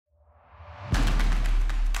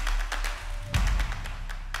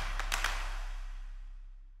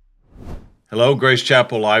Hello, Grace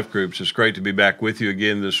Chapel Life Groups. It's great to be back with you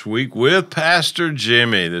again this week with Pastor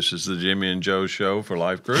Jimmy. This is the Jimmy and Joe Show for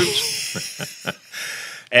Life Groups.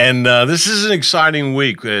 And this is an exciting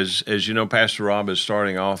week. As you know, Pastor Rob is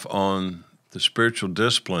starting off on the spiritual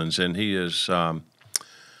disciplines, and he has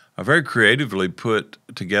very creatively put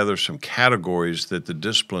together some categories that the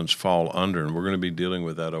disciplines fall under, and we're going to be dealing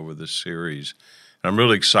with that over this series. And I'm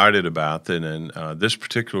really excited about that. And this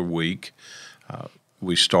particular week,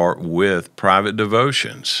 we start with private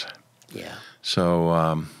devotions. Yeah. So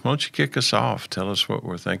why don't you kick us off? Tell us what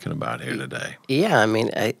we're thinking about here today. Yeah, I mean,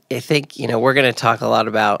 I think, we're going to talk a lot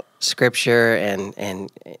about Scripture and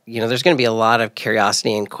there's going to be a lot of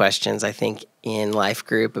curiosity and questions, I think, in Life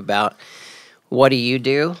Group about what do you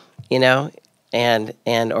do, and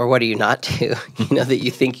or what do you not do, that you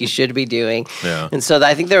think you should be doing. Yeah. And so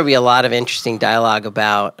I think there will be a lot of interesting dialogue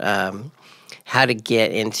about how to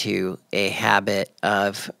get into a habit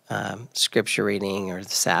of Scripture reading or the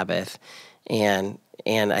Sabbath, and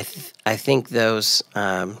I think those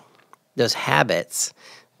habits,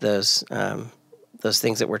 those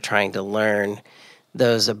things that we're trying to learn,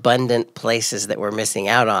 those abundant places that we're missing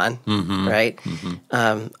out on, right,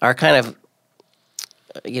 are kind of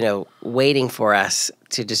waiting for us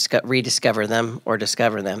to rediscover them or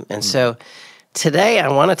discover them. And so today I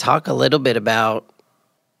want to talk a little bit about.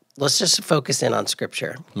 Let's just focus in on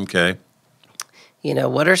Scripture. Okay.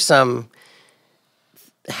 What are some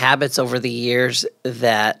habits over the years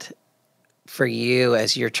that, for you,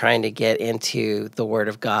 as you're trying to get into the Word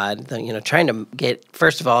of God, trying to get,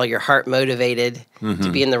 first of all, your heart motivated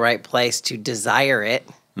to be in the right place, to desire it,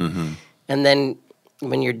 and then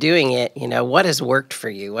when you're doing it, what has worked for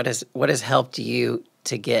you? What has helped you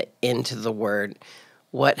to get into the Word?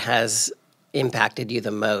 What has impacted you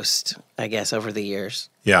the most, I guess, over the years?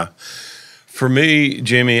 Yeah. For me,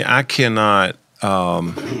 Jimmy, I can't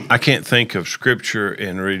think of Scripture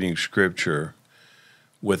and reading Scripture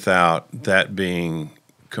without that being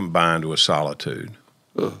combined with solitude.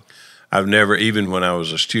 I've never, even when I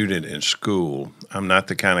was a student in school, I'm not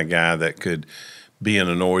the kind of guy that could be in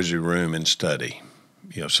a noisy room and study.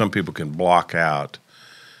 Some people can block out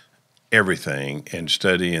everything and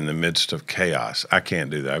study in the midst of chaos. I can't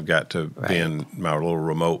do that. I've got to be in my little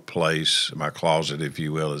remote place, my closet, if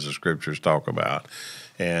you will, as the Scriptures talk about.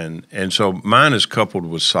 And so mine is coupled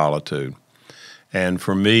with solitude. And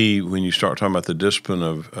for me, when you start talking about the discipline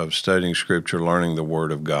of studying Scripture, learning the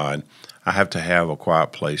Word of God, I have to have a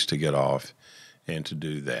quiet place to get off and to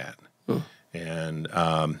do that. And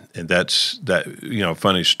that's that.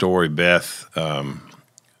 Funny story. Beth,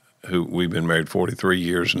 who we've been married 43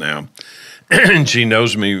 years now, and she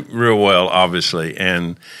knows me real well, obviously.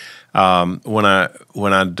 And when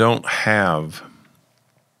I don't have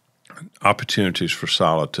opportunities for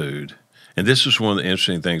solitude, and this is one of the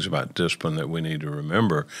interesting things about discipline that we need to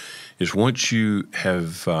remember, is once you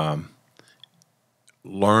have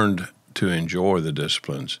learned to enjoy the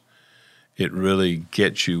disciplines, it really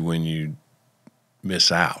gets you when you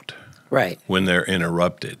miss out, right? When they're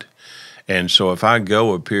interrupted. And so if I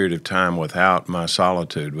go a period of time without my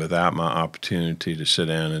solitude, without my opportunity to sit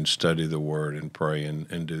down and study the Word and pray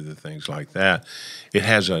and do the things like that, it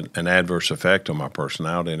has an adverse effect on my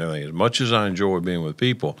personality and everything. As much as I enjoy being with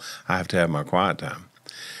people, I have to have my quiet time.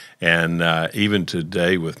 And even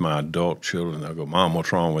today with my adult children, they'll go, "Mom,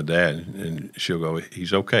 what's wrong with Dad?" And she'll go,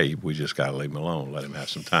 "He's okay. We just got to leave him alone, let him have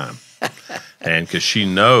some time." And because she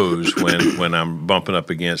knows when I'm bumping up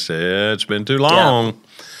against it, it's been too long. Yeah.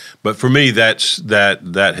 But for me,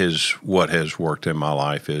 that is what has worked in my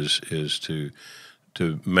life is to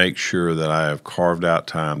make sure that I have carved out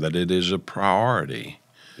time, that it is a priority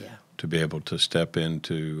to be able to step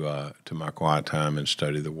into to my quiet time and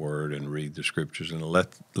study the Word and read the Scriptures and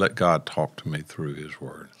let God talk to me through His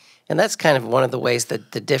Word. And that's kind of one of the ways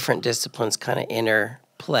that the different disciplines kind of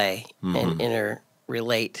interplay and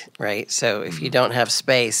interrelate, right? So if you don't have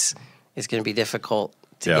space, it's going to be difficult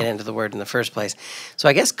to get into the Word in the first place. So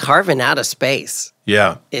I guess carving out a space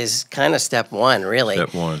is kind of step one, really.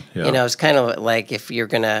 Step one, yeah. It's kind of like if you're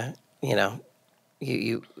going to,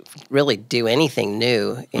 you really do anything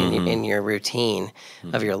new in your routine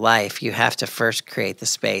of your life, you have to first create the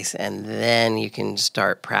space, and then you can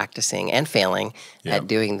start practicing and failing at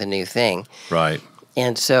doing the new thing. Right.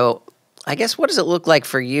 And so I guess what does it look like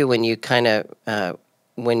for you when you kind of,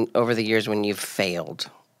 when over the years when you've failed?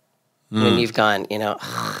 When you've gone,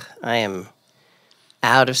 I am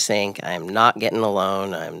out of sync, I'm not getting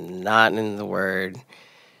alone, I'm not in the Word.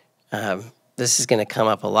 This is going to come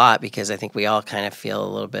up a lot because I think we all kind of feel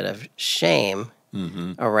a little bit of shame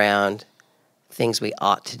around things we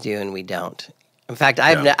ought to do and we don't. In fact,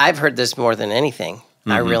 I've heard this more than anything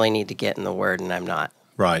I really need to get in the Word, and I'm not.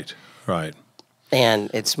 Right, right. And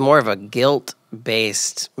it's more of a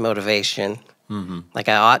guilt-based motivation. Like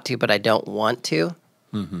I ought to, but I don't want to.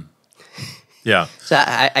 Yeah. So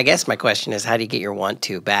I guess my question is, how do you get your want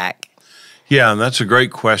to back? Yeah, and that's a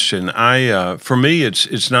great question. For me,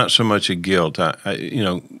 it's not so much a guilt.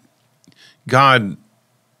 God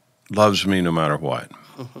loves me no matter what,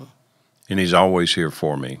 and He's always here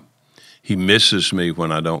for me. He misses me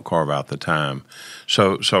when I don't carve out the time.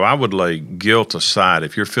 So I would lay guilt aside.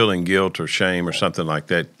 If you're feeling guilt or shame or something like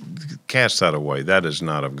that, cast that away. That is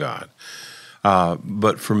not of God.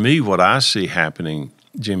 But for me, what I see happening,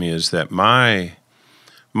 Jimmy, is that my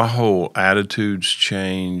whole attitudes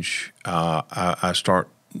change. I start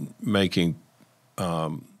making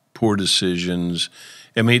poor decisions.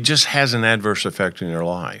 I mean, it just has an adverse effect in your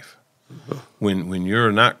life. When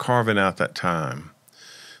you're not carving out that time,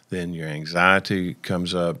 then your anxiety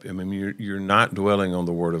comes up. I mean, you're not dwelling on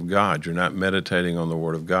the Word of God. You're not meditating on the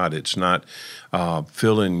Word of God. It's not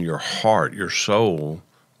filling your heart, your soul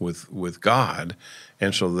with God.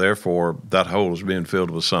 And so therefore, that hole is being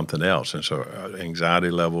filled with something else. And so anxiety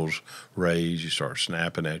levels raise. You start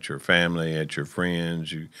snapping at your family, at your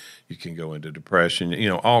friends. You can go into depression.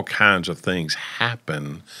 All kinds of things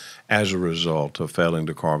happen as a result of failing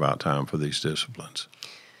to carve out time for these disciplines.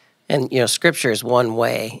 And, Scripture is one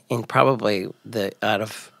way, and probably out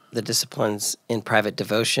of the disciplines in private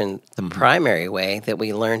devotion, the primary way that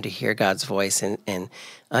we learn to hear God's voice and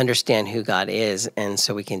understand who God is, and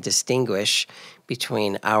so we can distinguish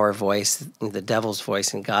between our voice, the devil's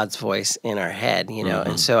voice, and God's voice in our head,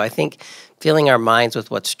 And so I think filling our minds with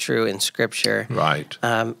what's true in Scripture. Right.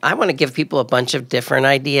 I want to give people a bunch of different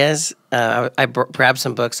ideas. I grabbed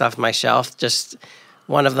some books off my shelf, just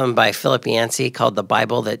one of them by Philip Yancey called The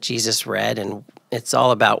Bible That Jesus Read, and it's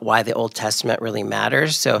all about why the Old Testament really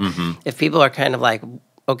matters. So if people are kind of like,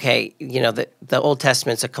 okay, the Old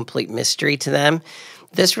Testament's a complete mystery to them,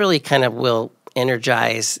 this really kind of will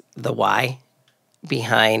energize the why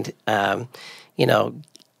behind,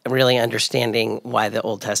 really understanding why the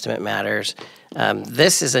Old Testament matters.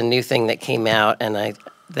 This is a new thing that came out and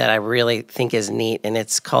that I really think is neat, and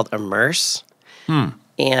it's called Immerse.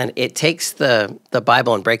 And it takes the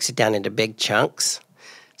Bible and breaks it down into big chunks.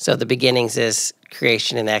 So the beginnings is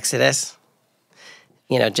creation and Exodus,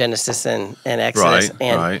 Genesis and Exodus.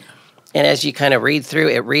 Right. And as you kind of read through,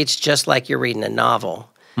 it reads just like you're reading a novel.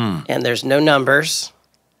 And there's no numbers.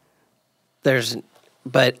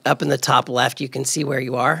 But up in the top left, you can see where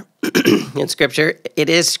you are in Scripture. It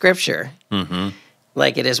is Scripture.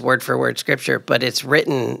 Like it is word for word Scripture, but it's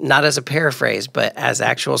written not as a paraphrase, but as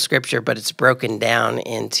actual Scripture, but it's broken down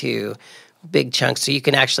into big chunks. So you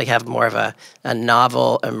can actually have more of a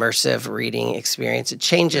novel, immersive reading experience. It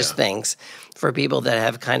changes things for people that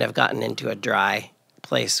have kind of gotten into a dry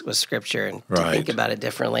place with Scripture and to think about it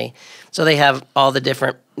differently. So they have all the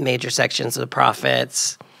different major sections of the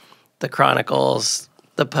prophets, the Chronicles,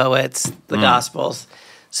 the poets, the Gospels.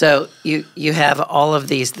 So you have all of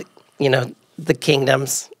these, the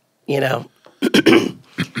kingdoms, Another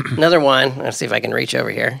one, let's see if I can reach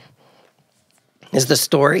over here, is the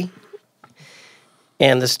story.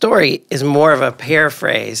 And the story is more of a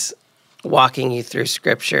paraphrase walking you through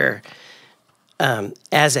Scripture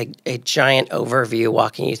as a giant overview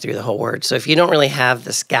walking you through the whole Word. So if you don't really have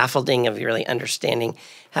the scaffolding of really understanding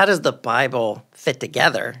how does the Bible fit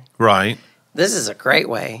together, right? This is a great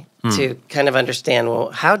way to kind of understand,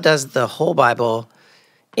 well, how does the whole Bible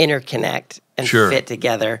interconnect and fit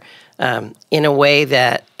together in a way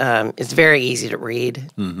that is very easy to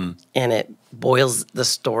read, and it boils the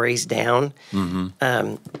stories down,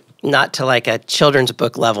 not to like a children's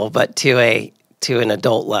book level, but to an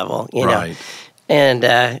adult level, know. And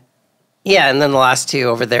and then the last two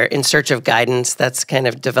over there, In Search of Guidance, that's kind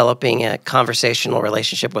of developing a conversational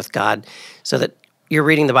relationship with God so that you're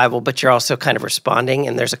reading the Bible, but you're also kind of responding,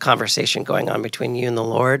 and there's a conversation going on between you and the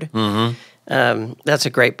Lord. That's a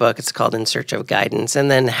great book. It's called In Search of Guidance.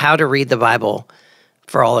 And then How to Read the Bible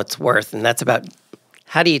for All It's Worth. And that's about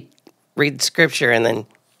how do you read Scripture and then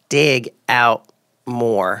dig out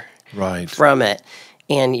more from it.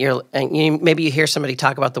 And maybe you hear somebody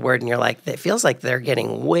talk about the Word and you're like, it feels like they're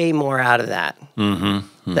getting way more out of that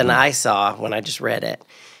than I saw when I just read it.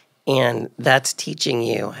 And that's teaching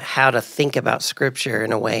you how to think about Scripture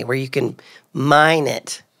in a way where you can mine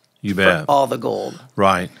it for all the gold.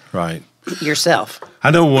 Right. Yourself.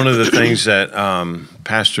 I know one of the things that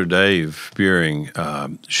Pastor Dave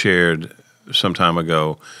Buehring shared some time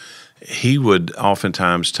ago, he would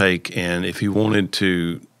oftentimes take, and if he wanted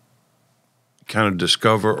to kind of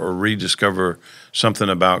discover or rediscover something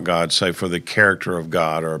about God, say for the character of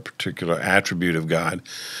God or a particular attribute of God,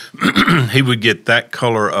 he would get that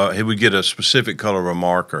color. He would get a specific color of a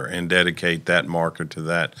marker and dedicate that marker to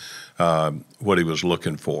that what he was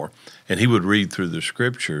looking for. And he would read through the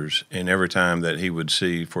scriptures, and every time that he would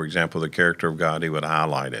see, for example, the character of God, he would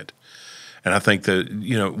highlight it. And I think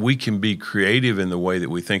that, we can be creative in the way that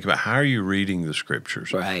we think about how are you reading the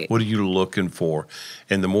scriptures? Right. What are you looking for?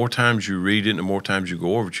 And the more times you read it and the more times you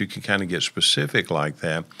go over it, you can kind of get specific like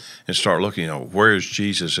that and start looking, where is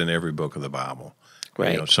Jesus in every book of the Bible?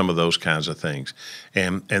 Right. Some of those kinds of things.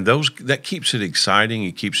 And that keeps it exciting.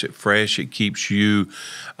 It keeps it fresh. It keeps you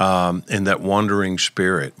in that wandering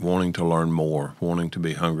spirit, wanting to learn more, wanting to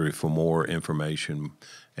be hungry for more information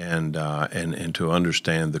and to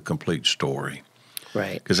understand the complete story.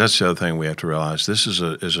 Right. Because that's the other thing we have to realize. This is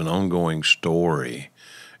an ongoing story,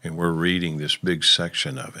 and we're reading this big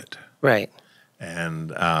section of it. Right.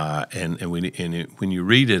 And when you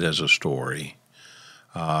read it as a story,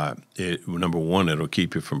 number one, it'll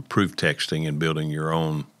keep you from proof texting and building your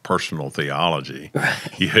own personal theology.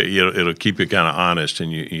 Right. It'll keep you kind of honest,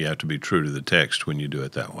 and you have to be true to the text when you do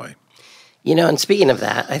it that way. And speaking of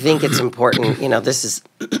that, I think it's important, this is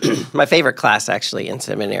my favorite class actually in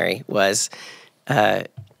seminary was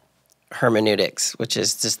hermeneutics, which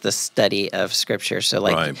is just the study of Scripture. So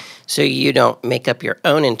Right. so you don't make up your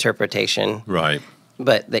own interpretation, Right.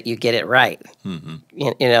 but that you get it right,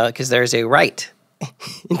 because there's a right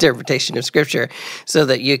interpretation of Scripture so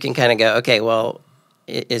that you can kind of go, okay, well,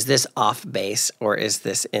 is this off base or is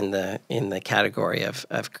this in the category of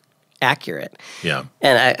accurate? Yeah.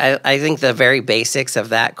 And I think the very basics of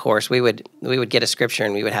that course, we would get a scripture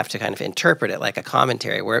and we would have to kind of interpret it like a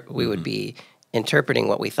commentary, where we would be interpreting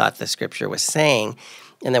what we thought the scripture was saying,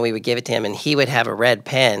 and then we would give it to him, and he would have a red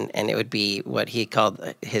pen, and it would be what he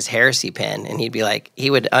called his heresy pen, and he'd be like, he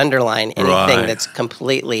would underline anything that's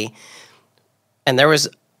completely, and there was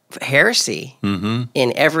heresy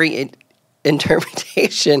in every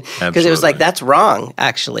interpretation, because it was like, that's wrong,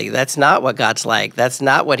 actually. That's not what God's like. That's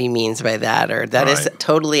not what he means by that, or that is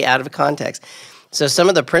totally out of context. So some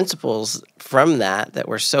of the principles from that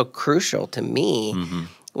were so crucial to me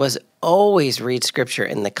was always read Scripture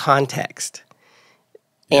in the context.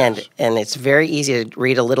 Yes. And it's very easy to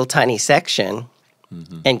read a little tiny section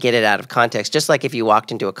and get it out of context. Just like if you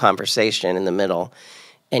walked into a conversation in the middle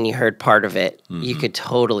and you heard part of it, you could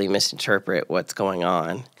totally misinterpret what's going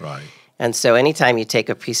on. Right. And so anytime you take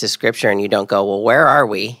a piece of Scripture and you don't go, well, where are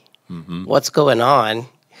we? What's going on?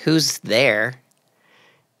 Who's there?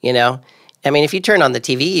 I mean, if you turn on the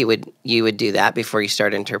TV, you would do that before you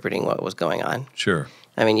start interpreting what was going on. Sure.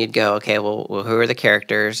 I mean, you'd go, okay, well who are the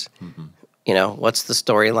characters? What's the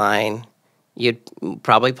storyline? You'd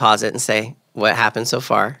probably pause it and say, what happened so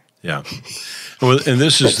far? Yeah. Well, and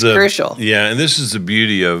this is crucial. Yeah, and this is the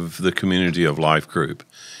beauty of the Community of Life group,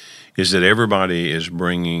 is that everybody is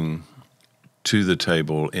bringing to the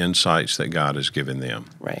table insights that God has given them.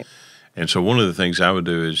 Right. And so one of the things I would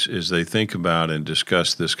do is they think about and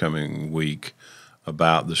discuss this coming week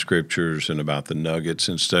about the Scriptures and about the nuggets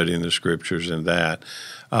and studying the Scriptures and that.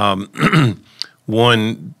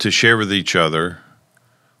 One, to share with each other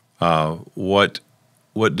what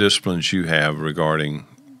disciplines you have regarding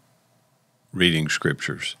reading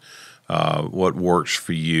Scriptures, what works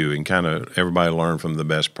for you, and kind of everybody learn from the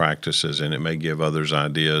best practices, and it may give others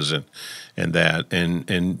ideas and that.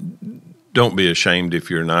 And don't be ashamed if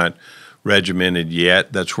you're not regimented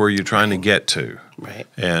yet. That's where you're trying to get to. Right.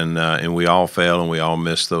 And we all fail and we all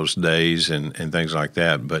miss those days and things like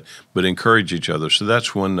that. But encourage each other. So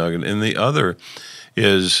that's one nugget. And the other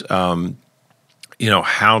is how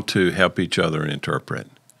to help each other interpret.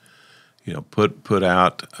 Put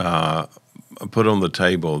on the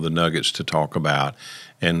table the nuggets to talk about,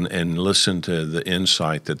 and listen to the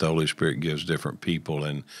insight that the Holy Spirit gives different people,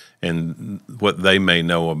 and what they may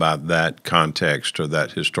know about that context or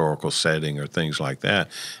that historical setting or things like that,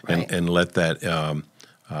 and let that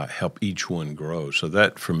help each one grow. So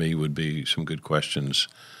that, for me, would be some good questions.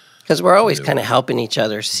 Because we're always kind of helping each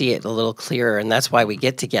other see it a little clearer, and that's why we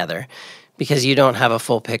get together, because you don't have a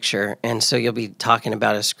full picture, and so you'll be talking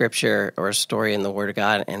about a scripture or a story in the Word of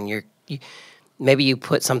God, and maybe you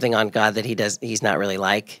put something on God that he's not really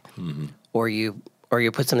like, or you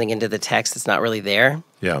put something into the text that's not really there.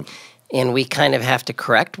 Yeah. And we kind of have to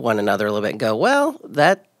correct one another a little bit and go, well,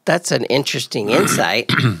 that's an interesting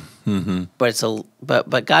insight,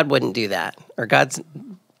 but God wouldn't do that, or God's,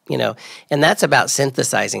 and that's about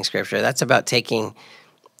synthesizing Scripture. That's about taking.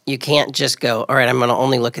 You can't just go, all right, I'm going to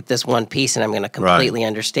only look at this one piece and I'm going to completely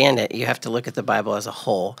understand it. You have to look at the Bible as a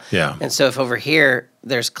whole. Yeah. And so if over here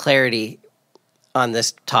there's clarity on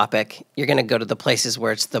this topic, you're going to go to the places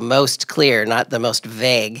where it's the most clear, not the most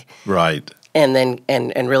vague. Right. And then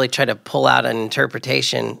and really try to pull out an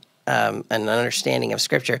interpretation, an understanding of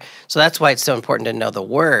Scripture. So that's why it's so important to know the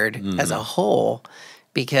Word as a whole,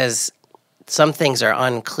 because some things are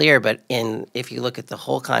unclear, but if you look at the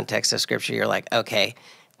whole context of Scripture, you're like, okay,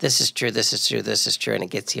 this is true, this is true, this is true, and it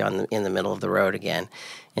gets you in the middle of the road again,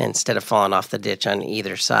 instead of falling off the ditch on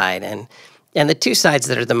either side. And the two sides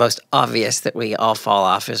that are the most obvious that we all fall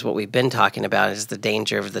off is what we've been talking about, is the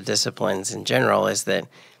danger of the disciplines in general, is that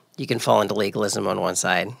you can fall into legalism on one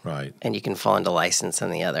side, right, and you can fall into license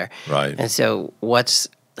on the other. Right. And so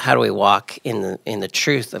how do we walk in the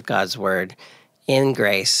truth of God's Word in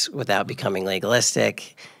grace without becoming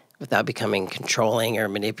legalistic, without becoming controlling or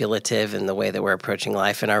manipulative in the way that we're approaching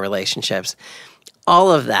life in our relationships?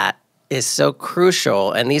 All of that is so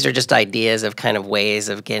crucial, and these are just ideas of kind of ways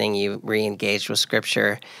of getting you re-engaged with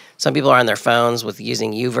Scripture. Some people are on their phones with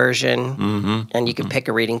using YouVersion, and you can pick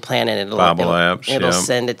a reading plan, and it'll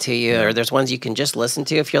send it to you. Or there's ones you can just listen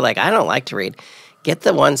to. If you're like, I don't like to read, get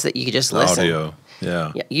the ones that you can just listen. Audio,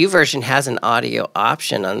 yeah. YouVersion has an audio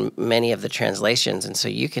option on many of the translations, and so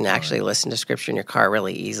you can actually listen to Scripture in your car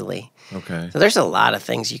really easily. Okay. So there's a lot of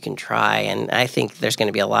things you can try, and I think there's going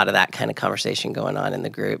to be a lot of that kind of conversation going on in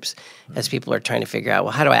the groups as people are trying to figure out,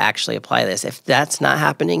 well, how do I actually apply this? If that's not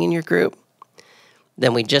happening in your group,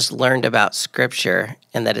 then we just learned about Scripture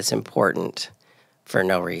and that it's important for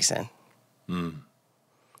no reason.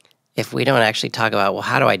 If we don't actually talk about, well,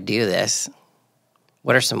 how do I do this?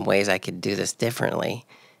 What are some ways I could do this differently?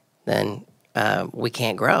 Then we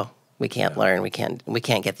can't grow. We can't learn. We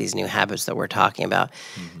can't get these new habits that we're talking about.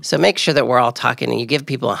 So make sure that we're all talking, and you give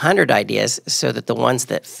people 100 ideas so that the ones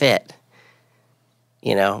that fit,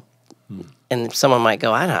 and someone might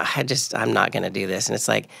go, I'm not going to do this. And it's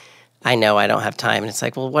like, I know I don't have time. And it's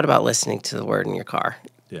like, well, what about listening to the Word in your car?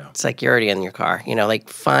 Yeah. It's like you're already in your car.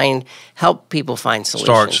 Help people find solutions.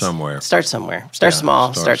 Start somewhere. Start somewhere. Start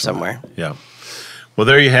small. Start somewhere. Yeah. Well,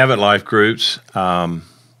 there you have it, life groups. A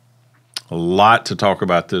lot to talk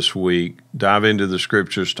about this week. Dive into the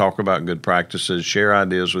Scriptures, talk about good practices, share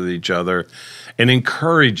ideas with each other, and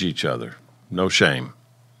encourage each other. No shame.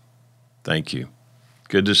 Thank you.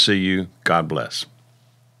 Good to see you. God bless.